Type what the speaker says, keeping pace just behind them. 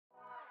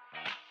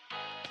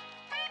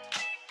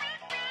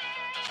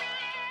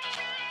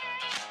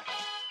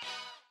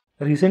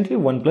Recently,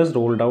 OnePlus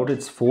rolled out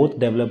its fourth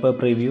developer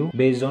preview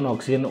based on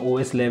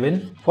OxygenOS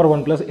 11 for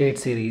OnePlus 8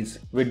 series.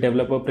 With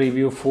developer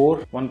preview 4,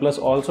 OnePlus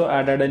also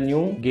added a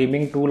new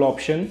gaming tool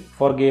option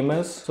for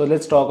gamers. So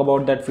let's talk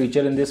about that feature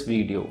in this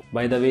video.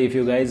 By the way, if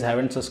you guys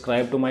haven't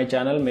subscribed to my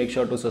channel, make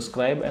sure to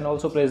subscribe and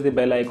also press the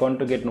bell icon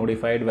to get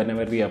notified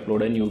whenever we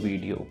upload a new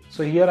video.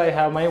 So here I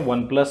have my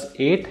OnePlus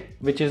 8,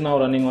 which is now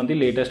running on the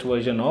latest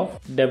version of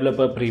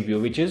developer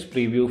preview, which is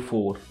preview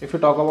 4. If you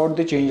talk about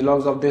the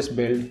changelogs of this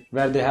build,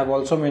 where they have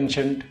also mentioned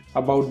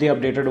about the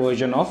updated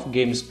version of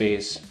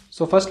GameSpace.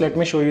 So first let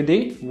me show you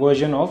the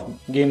version of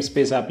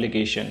GameSpace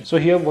application. So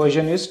here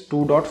version is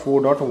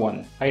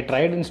 2.4.1. I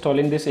tried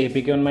installing this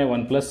APK on my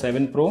OnePlus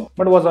 7 Pro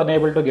but was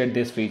unable to get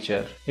this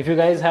feature. If you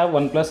guys have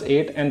OnePlus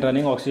 8 and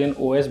running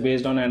OxygenOS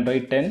based on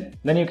Android 10,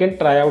 then you can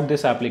try out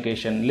this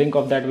application. Link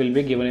of that will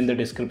be given in the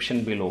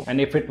description below.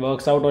 And if it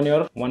works out on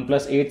your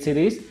OnePlus 8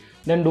 series,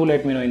 then do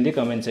let me know in the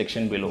comment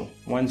section below.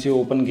 Once you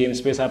open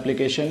GameSpace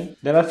application,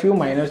 there are few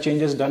minor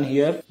changes done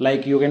here,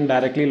 like you can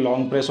directly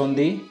long press on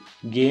the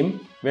game,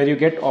 where you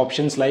get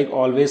options like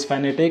always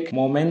Fanatic,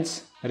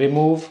 moments,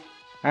 remove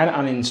and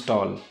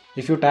uninstall.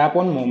 If you tap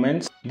on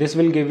moments, this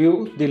will give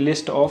you the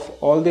list of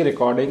all the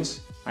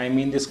recordings, I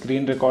mean the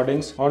screen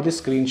recordings or the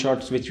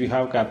screenshots which we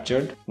have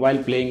captured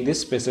while playing this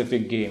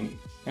specific game.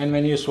 And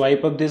when you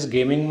swipe up this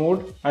gaming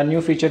mode, a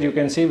new feature you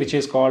can see which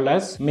is called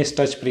as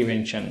mistouch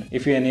prevention.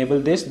 If you enable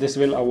this, this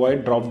will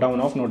avoid drop down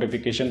of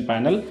notification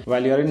panel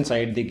while you are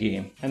inside the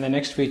game. And the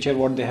next feature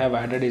what they have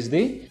added is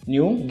the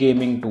new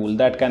gaming tool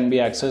that can be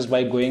accessed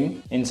by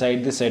going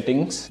inside the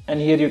settings.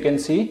 And here you can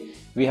see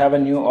we have a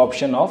new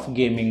option of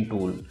gaming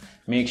tool.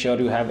 Make sure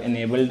you have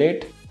enabled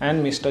it,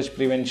 and mistouch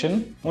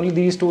prevention. Only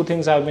these two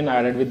things have been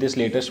added with this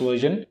latest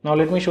version. Now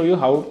let me show you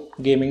how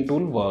gaming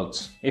tool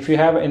works. If you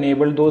have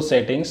enabled those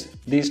settings,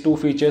 these two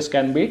features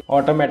can be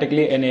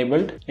automatically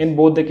enabled in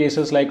both the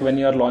cases, like when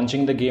you are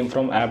launching the game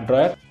from app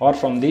drawer or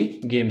from the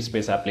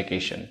GameSpace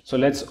application. So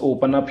let's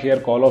open up here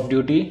Call of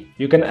Duty.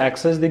 You can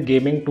access the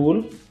gaming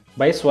tool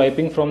by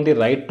swiping from the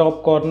right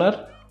top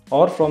corner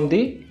or from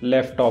the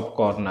left top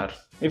corner.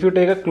 If you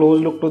take a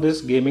close look to this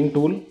gaming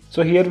tool,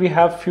 so here we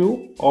have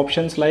few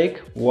options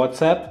like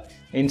WhatsApp,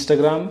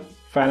 Instagram,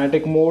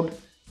 Fanatic Mode,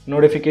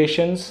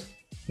 notifications,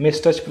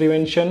 mistouch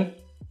prevention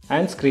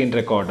and screen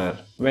recorder.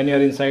 When you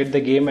are inside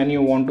the game and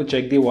you want to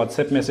check the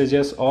WhatsApp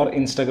messages or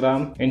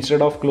Instagram,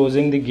 instead of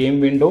closing the game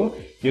window,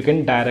 you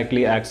can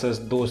directly access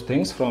those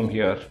things from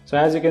here. So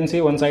as you can see,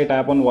 once I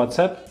tap on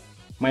WhatsApp,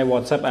 my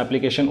WhatsApp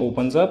application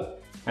opens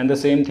up, and the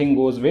same thing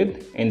goes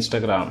with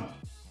Instagram.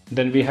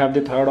 Then we have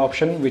the third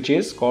option, which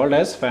is called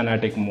as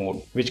Fanatic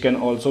Mode, which can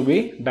also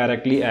be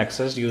directly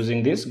accessed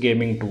using this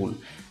gaming tool.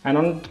 And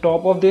on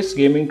top of this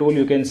gaming tool,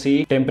 you can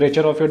see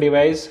temperature of your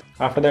device.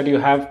 After that you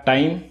have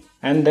time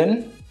and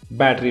then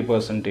battery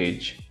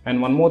percentage. And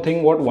one more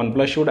thing what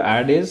OnePlus should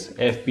add is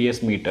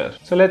FPS meter.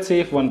 So let's see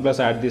if OnePlus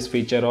add this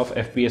feature of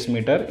FPS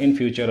meter in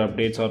future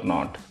updates or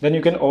not. Then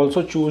you can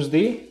also choose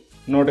the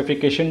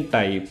notification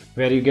type,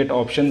 where you get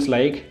options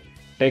like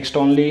text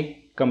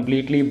only,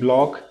 completely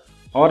block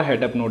or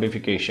head-up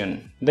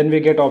notification. Then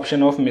we get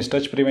option of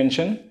mistouch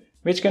prevention,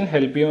 which can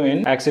help you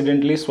in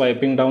accidentally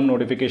swiping down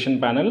notification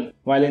panel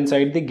while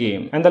inside the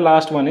game. And the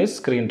last one is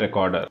screen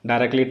recorder.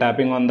 Directly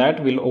tapping on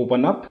that will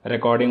open up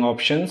recording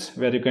options,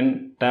 where you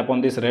can tap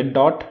on this red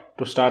dot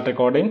to start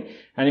recording.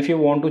 And if you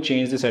want to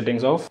change the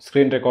settings of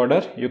screen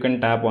recorder, you can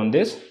tap on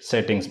this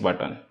settings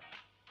button.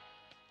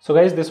 So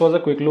guys, this was a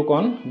quick look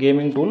on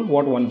gaming tool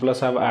what OnePlus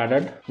have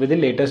added with the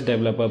latest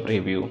developer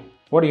preview.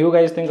 What do you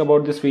guys think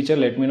about this feature?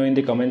 Let me know in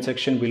the comment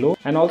section below,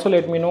 and also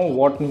let me know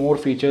what more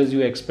features you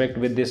expect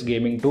with this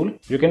gaming tool.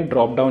 You can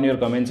drop down your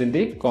comments in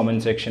the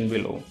comment section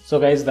below. So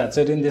guys, that's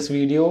it in this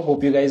video.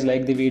 Hope you guys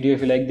like the video.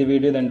 If you like the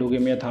video, then do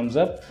give me a thumbs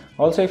up.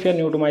 Also, if you're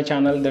new to my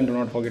channel, then do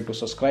not forget to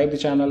subscribe the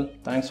channel.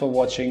 Thanks for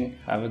watching.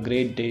 Have a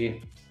great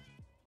day.